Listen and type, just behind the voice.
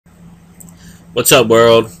What's up,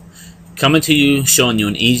 world? Coming to you, showing you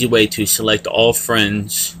an easy way to select all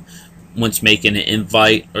friends once making an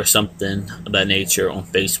invite or something of that nature on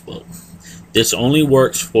Facebook. This only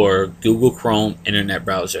works for Google Chrome internet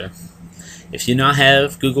browser. If you not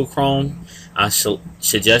have Google Chrome, I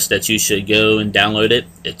suggest that you should go and download it.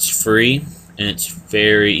 It's free and it's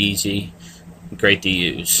very easy, great to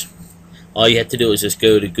use. All you have to do is just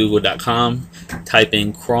go to google.com, type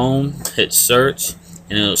in Chrome, hit search,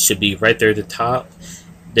 and it should be right there at the top.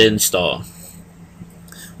 Then install.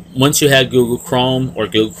 Once you have Google Chrome, or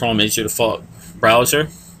Google Chrome is your default browser,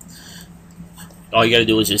 all you got to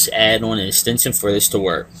do is just add on an extension for this to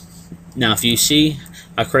work. Now, if you see,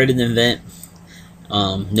 I created an event.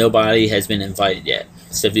 Nobody has been invited yet.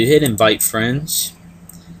 So if you hit invite friends,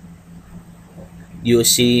 you will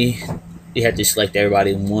see you have to select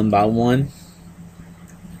everybody one by one.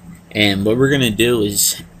 And what we're going to do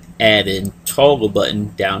is add a toggle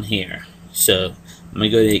button down here. So I'm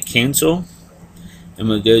going to go to cancel. I'm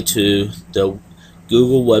going to go to the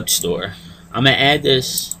Google Web Store. I'm going to add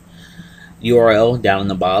this URL down in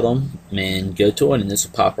the bottom and go to it, and this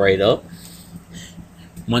will pop right up.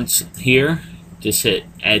 Once here, just hit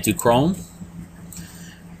add to Chrome.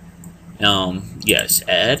 Yes,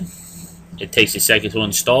 add. It takes a second to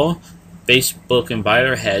install. Facebook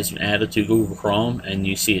Inviter has been added to Google Chrome, and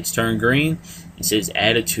you see it's turned green. It says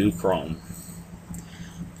added to Chrome.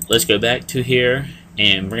 Let's go back to here,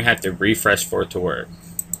 and we're gonna have to refresh for it to work.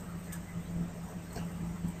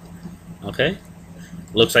 Okay,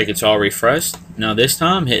 looks like it's all refreshed. Now this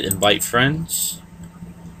time hit invite friends.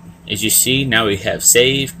 As you see, now we have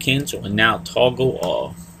save, cancel, and now toggle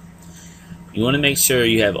all. You want to make sure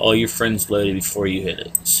you have all your friends loaded before you hit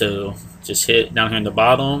it. So just hit down here in the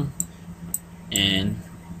bottom and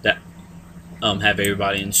that have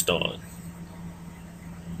everybody installed.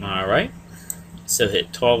 Alright, so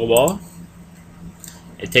hit toggle all.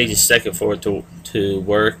 It takes a second for it to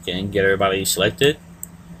work and get everybody selected.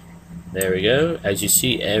 There we go. As you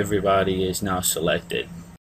see, everybody is now selected.